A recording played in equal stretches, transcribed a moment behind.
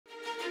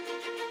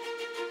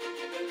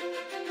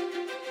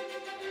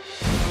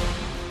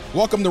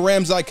Welcome to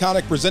Rams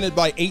Iconic, presented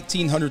by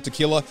 1800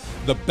 Tequila,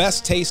 the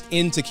best taste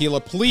in tequila.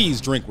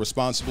 Please drink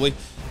responsibly.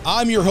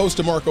 I'm your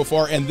host, Marco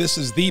Farr, and this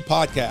is the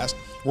podcast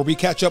where we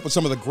catch up with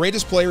some of the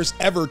greatest players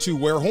ever to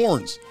wear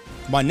horns.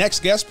 My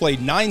next guest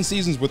played 9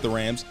 seasons with the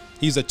Rams.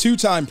 He's a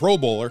 2-time Pro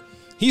Bowler.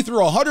 He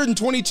threw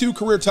 122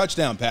 career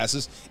touchdown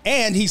passes,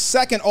 and he's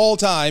second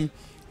all-time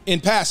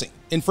in passing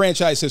in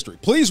franchise history.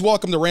 Please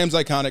welcome to Rams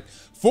Iconic,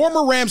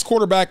 former Rams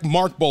quarterback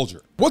Marc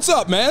Bulger. What's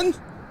up, man?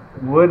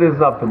 What is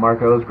up,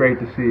 DeMarco? It was great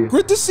to see you.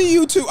 Great to see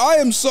you, too. I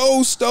am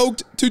so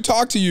stoked to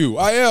talk to you.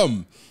 I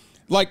am.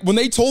 Like, when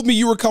they told me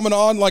you were coming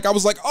on, like, I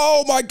was like,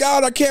 oh, my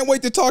God, I can't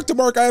wait to talk to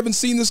Marc. I haven't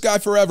seen this guy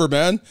forever,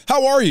 man.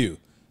 How are you?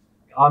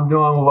 I'm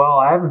doing well.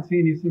 I haven't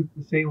seen you since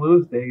the St.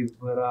 Louis days,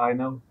 but I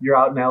know you're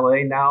out in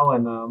L.A. now,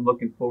 and I'm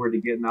looking forward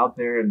to getting out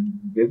there and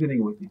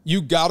visiting with you.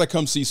 You got to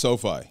come see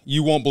SoFi.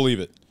 You won't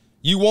believe it.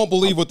 You won't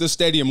believe what this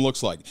stadium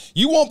looks like.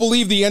 You won't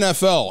believe the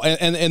NFL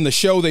and the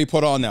show they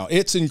put on now.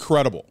 It's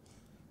incredible.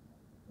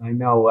 I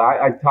know.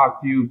 I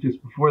talked to you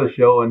just before the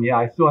show, and yeah,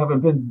 I still haven't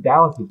been to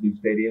Dallas's new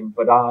stadium,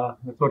 but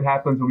that's what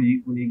happens when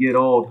you get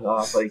old.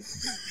 Like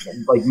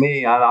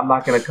me, I'm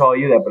not going to call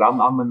you that, but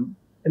I'm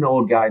an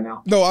old guy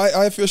now. No,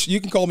 I feel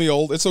you can call me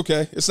old. It's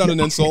okay. It's not an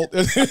insult.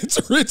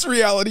 It's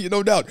reality,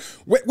 no doubt.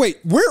 Wait,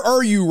 where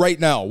are you right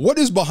now? What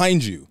is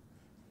behind you?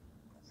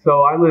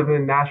 So I live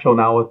in Nashville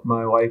now with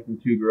my wife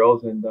and 2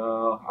 girls, and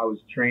I was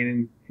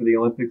training for the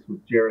Olympics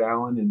with Jared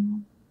Allen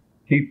and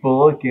Keith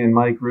Bullock and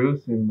Mike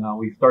Roos, and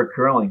we start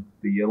curling,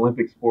 the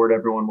Olympic sport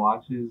everyone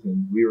watches.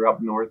 And we were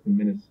up north in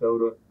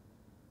Minnesota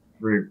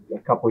for a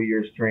couple of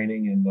years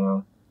training,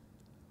 and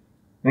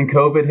then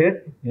COVID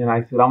hit, and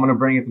I said, I'm going to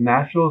bring it to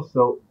Nashville.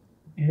 So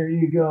here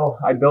you go.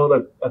 I built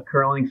a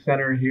curling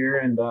center here,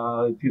 and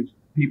it gives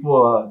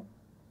people a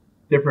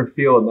different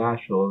feel in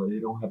Nashville. They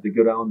don't have to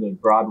go down to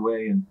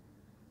Broadway and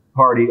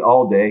party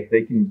all day.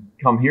 They can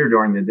come here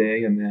during the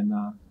day and then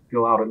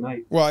go out at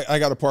night. Well, I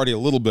got to party a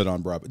little bit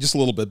on Broadway, just a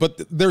little bit.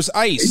 But there's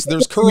ice,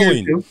 there's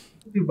curling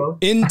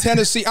in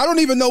Tennessee. I don't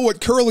even know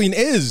what curling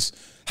is.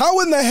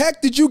 How in the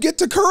heck did you get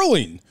to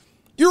curling?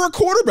 You're a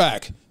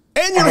quarterback,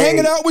 and you're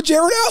hanging out with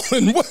Jared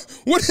Allen.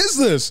 What is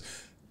this?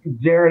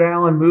 Jared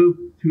Allen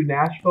moved to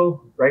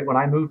Nashville right when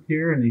I moved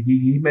here, and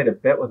he made a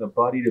bet with a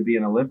buddy to be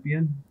an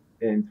Olympian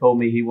and told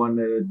me he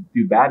wanted to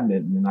do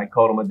badminton. And I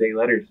called him a day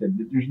later and said,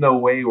 there's no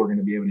way we're going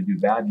to be able to do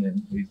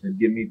badminton. So he said,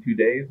 give me 2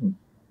 days. And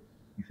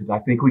he says, I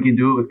think we can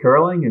do it with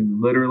curling.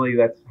 And literally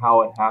that's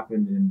how it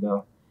happened.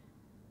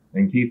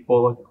 And Keith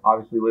Bullock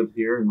obviously lives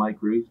here, and Mike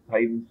Roos,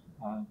 Titans,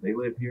 they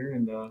live here.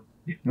 And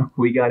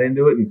we got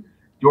into it. And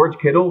George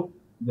Kittle,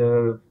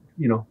 the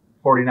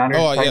 49ers.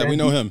 Oh, yeah, we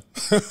know him.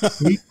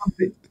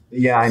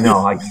 Yeah, I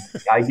know. I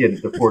get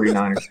it, the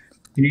 49ers.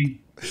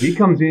 He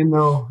comes in,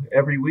 though,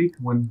 every week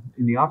when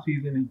in the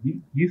offseason, and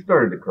he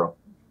started to curl.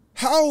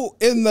 How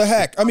in the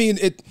heck? I mean,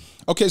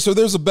 okay, so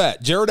there's a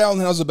bet. Jared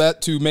Allen has a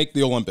bet to make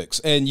the Olympics,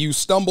 and you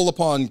stumble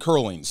upon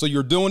curling. So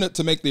you're doing it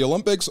to make the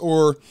Olympics,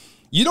 or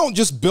you don't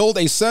just build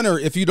a center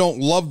if you don't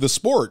love the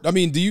sport. I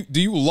mean, do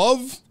you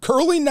love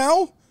curling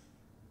now?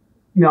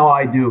 No,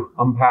 I do.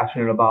 I'm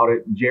passionate about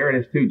it.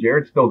 Jared is too.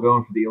 Jared's still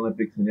going for the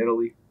Olympics in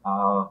Italy.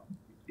 Wow.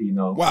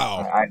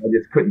 I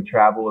just couldn't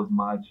travel as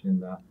much,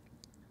 and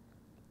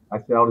I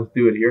said I'll just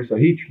do it here. So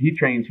he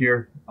trains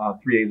here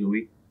 3 days a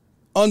week.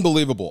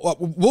 Unbelievable.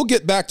 We'll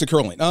get back to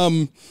curling.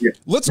 Yeah.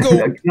 Let's go.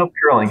 No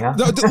curling, huh?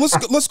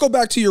 let's go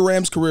back to your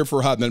Rams career for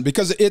a hot minute,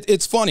 because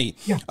it's funny.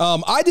 Yeah.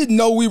 I didn't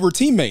know we were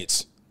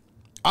teammates.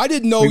 I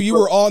didn't know you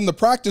were on the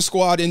practice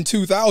squad in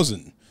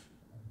 2000.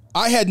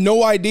 I had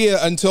no idea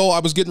until I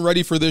was getting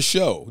ready for this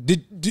show.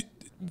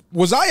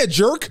 Was I a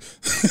jerk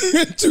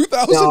in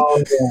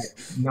 2000?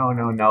 No.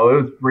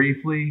 It was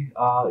briefly.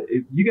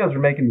 You guys were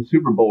making the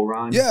Super Bowl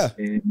run. Yeah.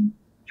 And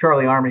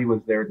Charlie Army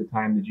was there at the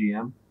time, the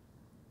GM.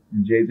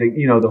 And Jay,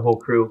 the whole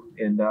crew.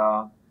 And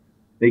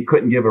they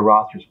couldn't give a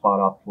roster spot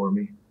up for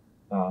me.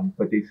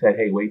 But they said,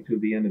 hey, wait till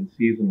the end of the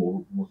season.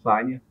 We'll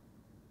sign you.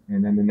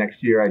 And then the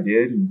next year I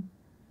did. And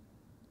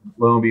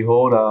lo and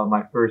behold,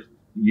 my first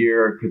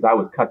year, because I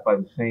was cut by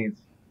the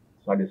Saints,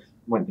 so I just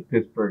went to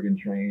Pittsburgh and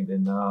trained,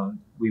 and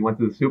we went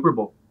to the Super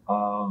Bowl. It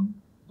was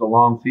a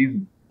long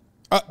season.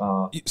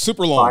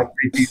 Super long. 5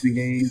 preseason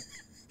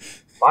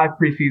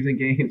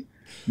games,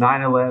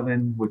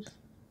 9/11, which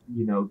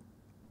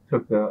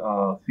took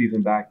the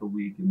season back a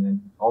week, and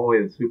then all the way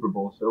to the Super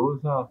Bowl. So it was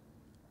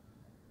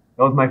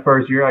that was my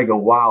first year. I go,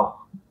 wow,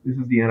 this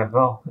is the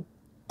NFL.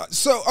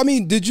 So I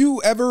mean, did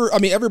you ever? I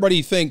mean,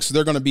 everybody thinks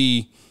they're going to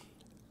be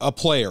a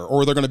player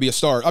or they're going to be a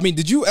star. I mean,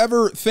 did you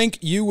ever think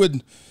you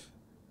would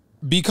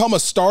become a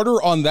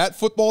starter on that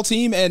football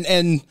team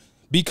and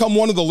become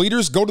one of the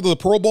leaders, go to the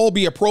Pro Bowl,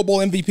 be a Pro Bowl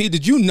MVP?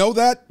 Did you know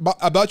that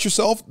about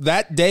yourself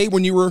that day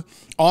when you were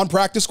on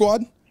practice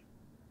squad?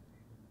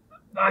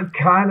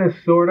 Kind of,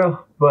 sort of,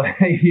 but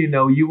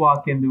you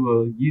walk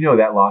into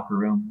that locker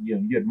room.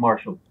 You had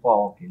Marshall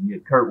Faulk, and you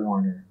had Kurt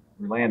Warner,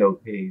 Orlando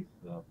Pace,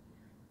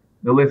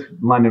 the list,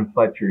 London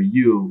Fletcher.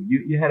 You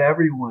had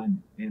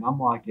everyone, and I'm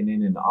walking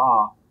in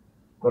awe.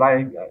 But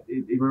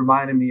it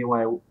reminded me when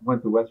I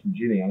went to West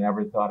Virginia, I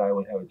never thought I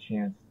would have a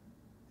chance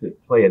to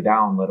play it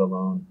down, let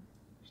alone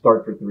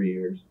start for 3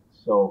 years.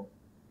 So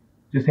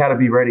just had to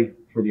be ready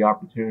for the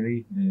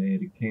opportunity,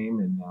 and it came,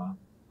 and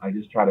I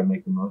just try to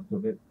make the most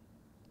of it.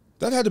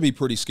 That had to be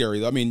pretty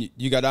scary. I mean,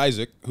 you got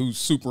Isaac, who's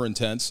super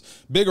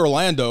intense. Big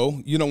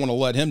Orlando, you don't want to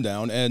let him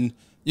down. And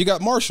you got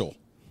Marshall,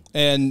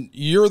 and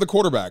you're the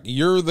quarterback.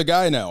 You're the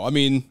guy now. I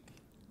mean,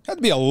 had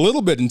to be a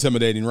little bit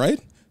intimidating, right?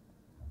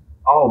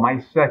 Oh,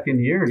 my second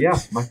year, yeah.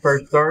 My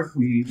first start,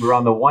 we were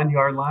on the 1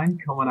 yard line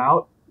coming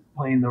out,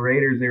 playing the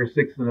Raiders. They were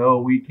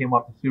 6-0. We came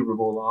off the Super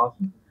Bowl loss,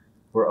 and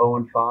we're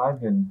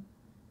 0-5. And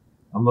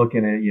I'm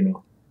looking at,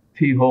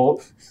 T.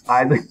 Holt,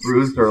 Isaac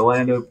Bruce,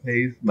 Orlando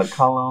Pace,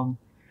 McCullum,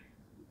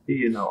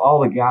 all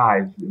the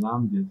guys. And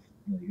I'm just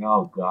like,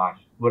 oh, gosh,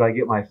 what I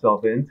get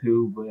myself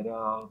into? But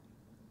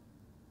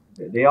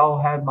they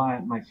all had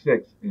my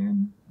six,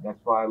 and that's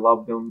why I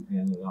loved them.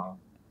 And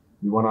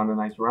we went on a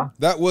nice run.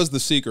 That was the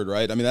secret,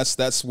 right? I mean,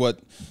 that's what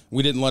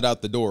we didn't let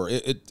out the door.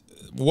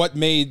 What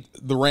made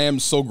the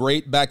Rams so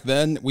great back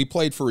then? We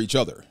played for each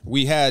other.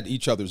 We had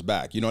each other's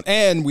back,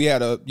 and we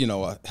had a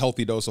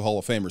healthy dose of Hall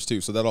of Famers too,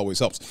 so that always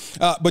helps.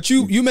 But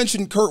you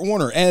mentioned Kurt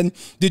Warner, and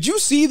did you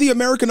see the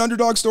American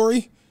Underdog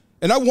Story?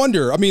 And I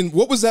wonder, I mean,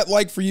 what was that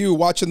like for you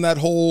watching that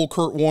whole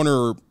Kurt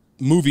Warner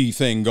movie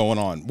thing going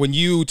on when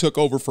you took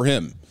over for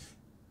him?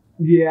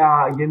 Yeah,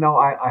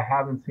 I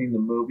haven't seen the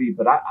movie,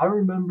 but I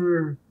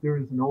remember there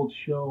was an old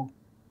show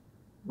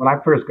when I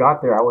first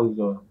got there. I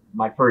was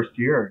my first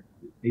year.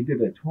 They did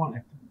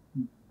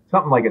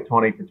something like a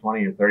 20 for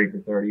 20 or 30 for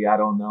 30. I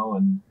don't know.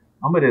 And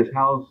I'm at his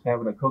house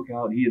having a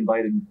cookout. He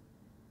invited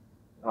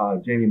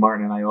Jamie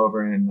Martin and I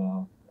over, and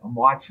I'm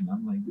watching.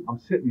 I'm like, I'm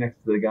sitting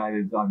next to the guy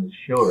that's on this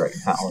show right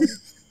now.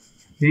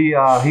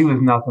 He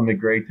was nothing but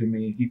great to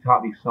me. He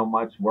taught me so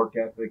much work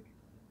ethic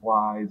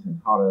wise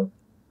and how to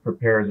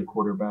prepare as a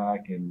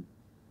quarterback, and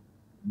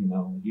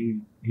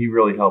he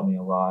really helped me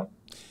a lot.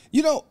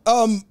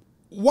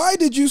 Why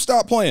did you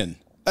stop playing?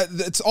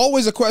 It's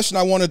always a question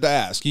I wanted to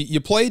ask. You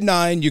played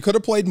 9. You could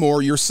have played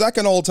more. You're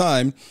second all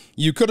time.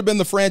 You could have been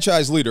the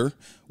franchise leader.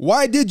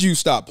 Why did you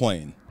stop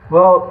playing?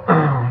 Well,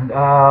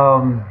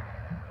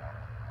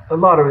 a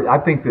lot of it, I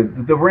think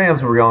the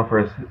Rams were going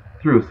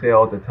through a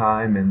sale at the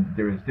time, and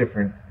there was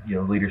different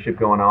leadership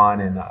going on.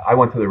 And I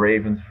went to the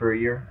Ravens for a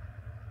year,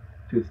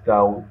 just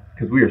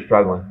because we were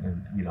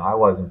struggling, and I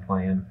wasn't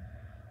playing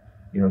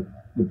the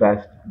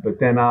best. But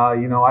then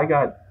I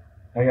got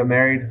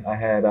married. I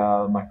had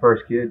my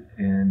first kid,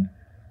 and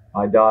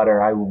my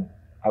daughter, I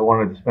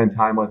wanted to spend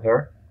time with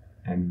her.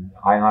 And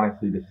I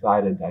honestly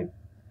decided I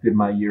did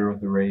my year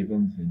with the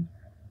Ravens and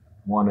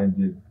wanted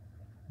to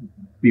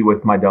be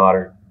with my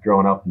daughter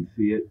growing up and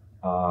see it.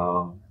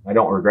 I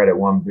don't regret it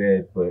one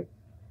bit, but,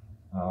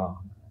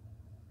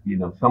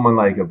 someone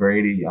like a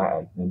Brady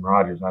and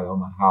Rodgers, I don't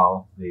know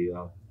how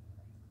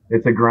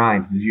it's a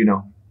grind, as you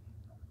know.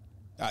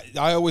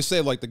 I always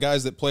say, like, the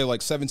guys that play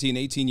like 17,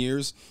 18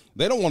 years,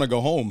 they don't want to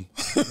go home.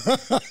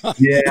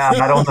 Yeah,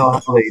 I don't know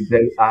how they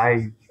did.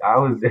 I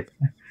was,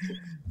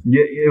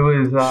 yeah, it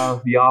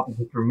was the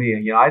opposite for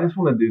me. I just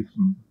want to do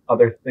some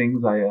other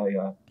things.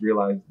 I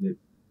realized that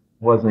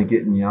wasn't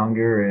getting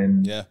younger,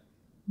 and yeah,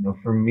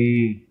 for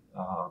me,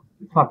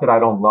 it's not that I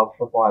don't love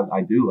football.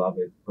 I do love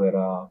it, but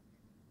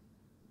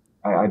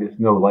I just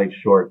know life's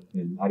short,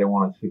 and I didn't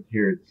want to sit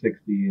here at 60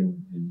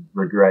 and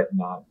regret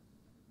not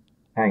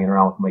hanging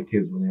around with my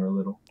kids when they were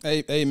little.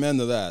 Hey, amen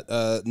to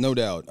that. No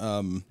doubt.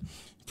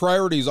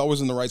 Priority is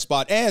always in the right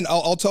spot. And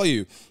I'll tell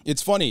you,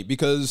 it's funny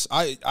because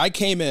I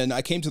came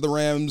to the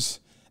Rams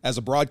as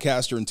a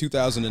broadcaster in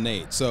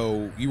 2008.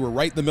 So you were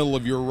right in the middle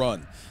of your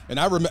run. And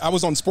I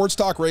was on Sports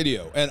Talk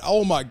Radio, and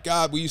oh my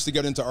God, we used to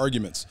get into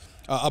arguments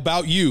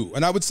about you.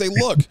 And I would say,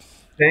 look,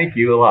 thank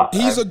you a lot.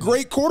 He's a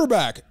great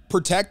quarterback.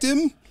 Protect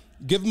him,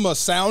 give him a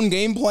sound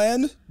game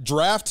plan,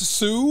 draft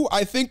Sue.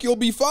 I think you'll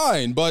be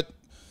fine. But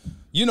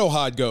you know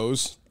how it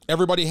goes.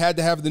 Everybody had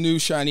to have the new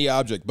shiny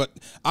object, but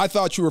I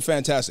thought you were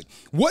fantastic.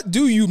 What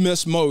do you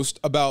miss most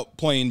about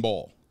playing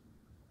ball?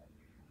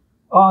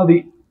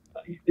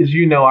 As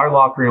you know, our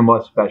locker room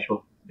was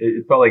special.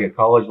 It felt like a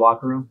college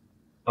locker room.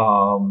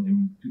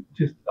 And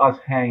just us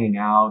hanging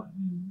out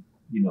and,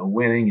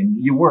 winning.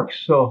 And you work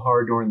so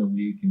hard during the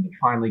week, and to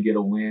finally get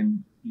a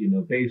win,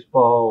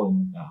 baseball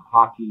and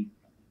hockey.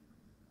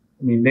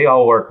 I mean, they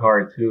all work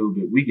hard too,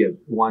 but we get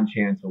one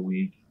chance a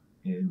week,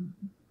 and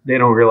they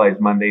don't realize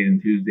Mondays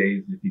and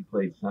Tuesdays, if you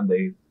played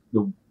Sunday,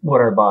 what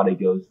our body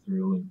goes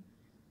through. And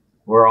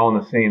we're all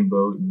in the same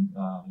boat, and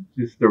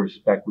just the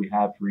respect we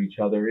have for each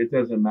other. It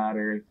doesn't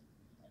matter if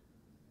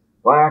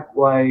black,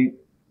 white,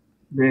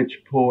 rich,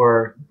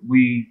 poor,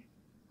 we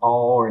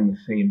all are in the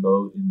same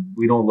boat, and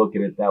we don't look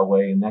at it that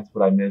way. And that's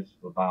what I miss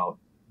about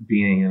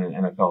being in an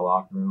NFL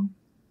locker room.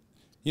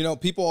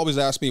 People always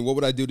ask me, what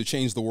would I do to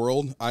change the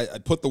world? I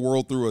put the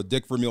world through a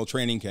Dick Vermeil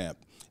training camp.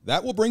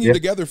 That will bring you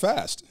together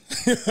fast.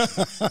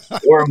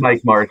 Or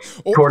Mike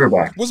Marks,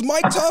 quarterback. Was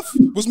Mike tough?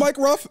 Was Mike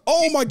rough?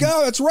 Oh, my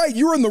God, that's right.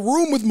 You were in the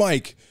room with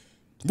Mike.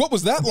 What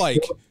was that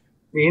like?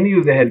 Andy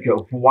was the head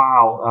coach.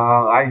 Wow.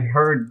 I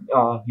heard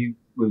he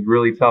was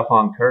really tough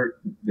on Kurt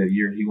the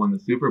year he won the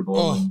Super Bowl,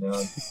 Oh, and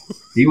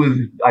he was.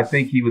 I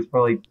think he was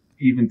probably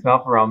even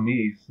tougher on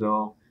me.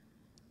 So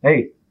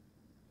hey,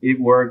 it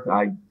worked.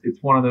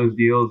 It's one of those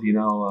deals, you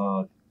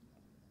know.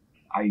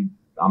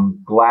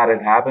 I'm glad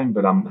it happened,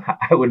 but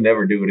I would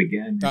never do it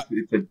again.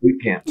 It's a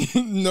boot camp.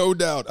 no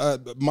doubt.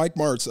 Mike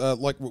Martz,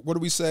 like, what do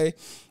we say?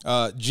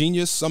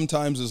 Genius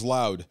sometimes is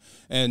loud,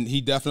 and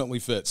he definitely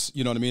fits.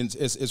 You know what I mean?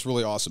 It's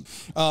really awesome.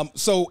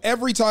 So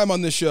every time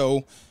on this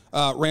show,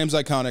 Rams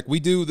Iconic,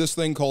 we do this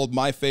thing called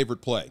My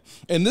Favorite Play.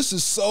 And this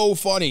is so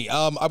funny.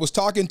 I was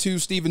talking to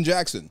Steven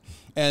Jackson,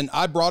 and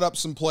I brought up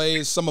some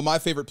plays, some of my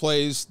favorite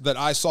plays that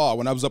I saw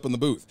when I was up in the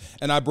booth.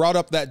 And I brought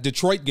up that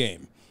Detroit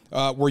game.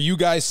 Where you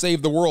guys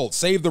saved the world,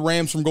 saved the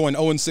Rams from going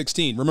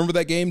 0-16. Remember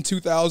that game,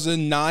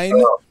 2009?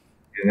 Oh,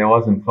 and it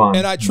wasn't fun.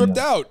 And I tripped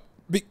out.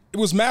 It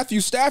was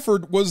Matthew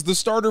Stafford was the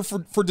starter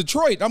for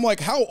Detroit. I'm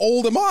like, how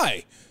old am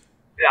I?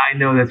 I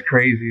know, that's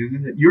crazy,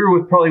 isn't it? You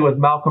were probably with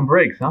Malcolm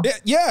Briggs, huh?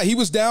 Yeah, he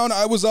was down.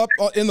 I was up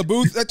in the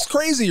booth. That's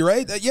crazy,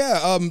 right?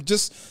 Yeah,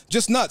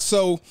 just nuts.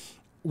 So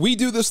we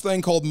do this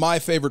thing called My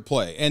Favorite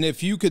Play. And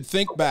if you could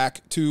think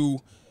back to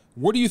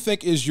what do you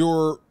think is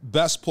your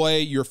best play,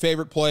 your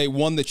favorite play,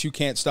 one that you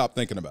can't stop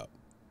thinking about?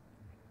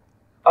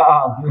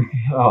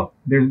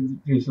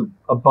 There's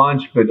a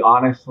bunch, but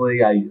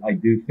honestly, I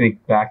do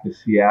think back to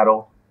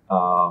Seattle.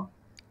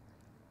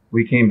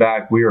 We came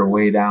back, we were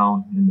way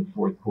down in the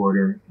fourth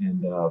quarter,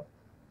 and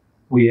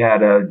we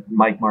had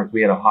Mike Martz,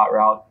 we had a hot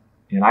route,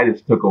 and I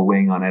just took a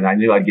wing on it. I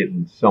knew I'd get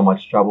in so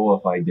much trouble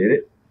if I did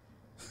it.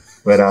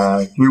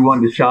 But threw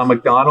one to Sean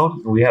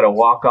McDonald, and we had a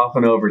walk-off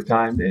in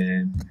overtime,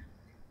 and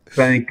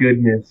thank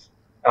goodness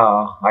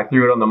I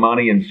threw it on the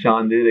money and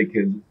Sean did it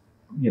because,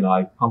 you know,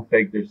 I pump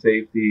faked their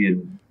safety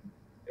and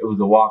it was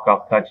a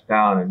walk-off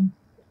touchdown. And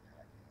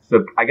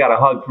so I got a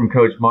hug from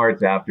Coach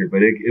Martz after,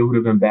 but it would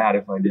have been bad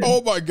if I didn't.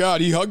 Oh, my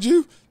God. He hugged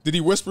you? Did he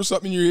whisper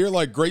something in your ear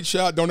like, great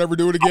shot, don't ever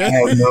do it again?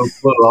 I had no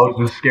clue. I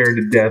was just scared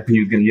to death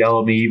he was going to yell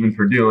at me even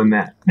for doing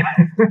that.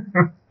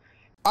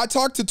 I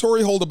talked to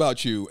Torrey Holt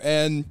about you,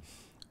 and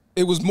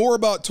it was more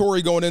about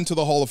Torrey going into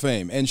the Hall of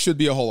Fame and should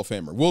be a Hall of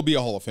Famer, will be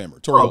a Hall of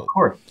Famer. Torrey Holt. Of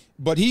course.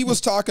 But he was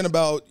talking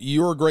about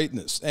your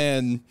greatness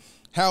and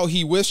how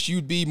he wished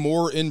you'd be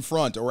more in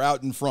front or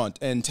out in front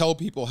and tell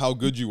people how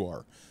good you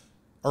are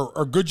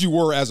or good you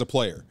were as a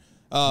player.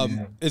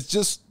 It's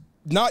just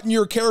not in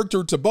your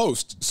character to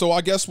boast, so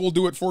I guess we'll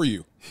do it for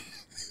you.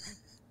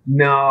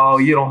 No,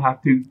 you don't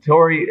have to.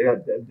 Torrey,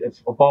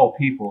 of all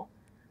people,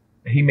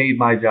 he made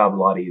my job a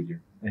lot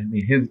easier. I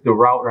mean, the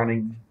route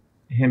running,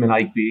 him and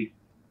Ike B,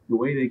 the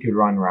way they could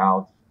run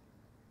routes,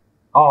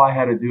 all I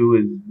had to do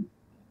is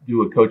do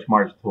what Coach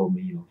Martz told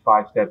me, you know,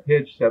 5-step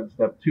hitch,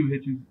 7-step, 2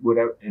 hitches,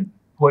 whatever, and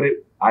put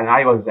it. And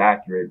I was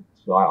accurate,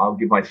 so I'll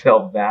give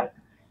myself that.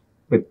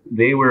 But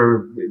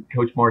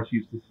Coach Martz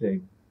used to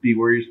say, be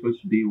where you're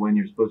supposed to be when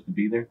you're supposed to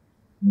be there.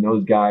 And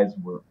those guys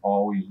were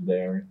always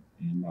there.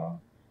 And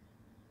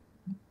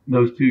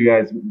those two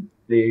guys,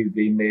 they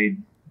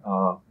made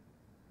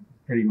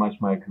pretty much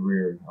my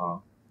career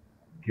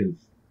because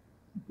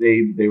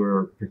they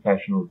were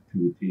professionals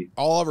to a T.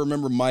 All I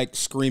remember Mike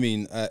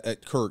screaming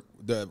at Kurt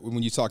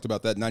when you talked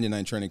about that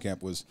 99 training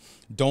camp was,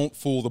 don't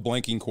fool the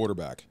blanking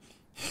quarterback.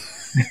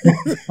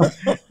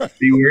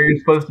 Be where you're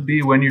supposed to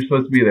be when you're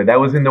supposed to be there. That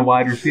was in the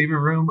wide receiver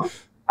room.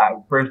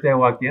 First day I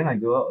walked in, I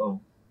go,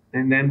 uh-oh.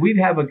 And then we'd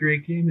have a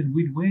great game and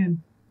we'd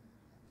win.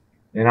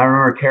 And I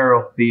remember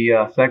Carol,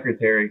 the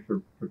secretary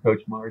for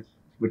Coach Martz,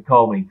 would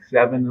call me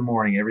 7 in the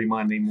morning every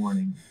Monday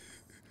morning.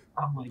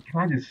 I'm like,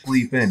 can I just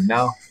sleep in?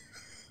 No.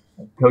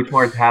 Coach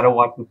Martz had to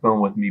watch the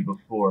film with me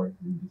before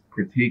and just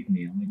critique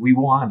me. I'm like, we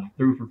won. I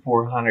threw for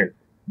 400.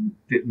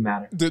 Didn't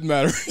matter. Didn't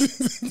matter.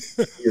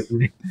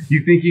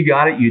 You think you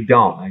got it? You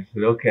don't. I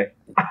said, okay.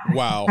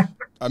 Wow.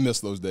 I miss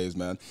those days,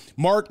 man.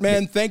 Mark,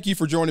 man, thank you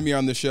for joining me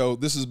on the show.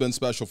 This has been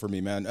special for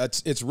me, man.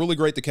 It's really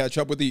great to catch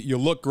up with you. You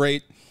look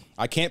great.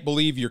 I can't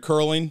believe you're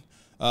curling.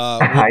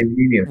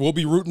 We'll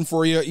be rooting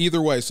for you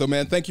either way. So,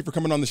 man, thank you for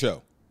coming on the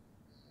show.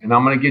 And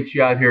I'm going to get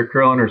you out here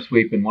curling or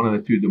sweeping, one of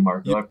the two,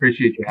 DeMarco. I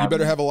appreciate you having me. You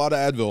better have a lot of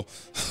Advil.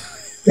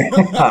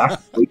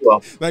 We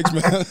will. Thanks,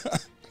 man.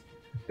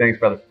 Thanks,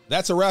 brother.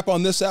 That's a wrap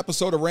on this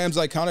episode of Rams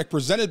Iconic,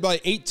 presented by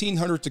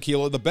 1800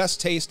 Tequila, the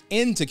best taste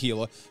in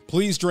tequila.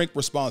 Please drink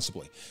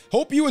responsibly.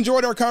 Hope you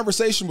enjoyed our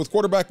conversation with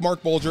quarterback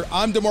Marc Bulger.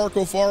 I'm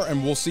DeMarco Farr,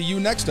 and we'll see you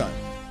next time.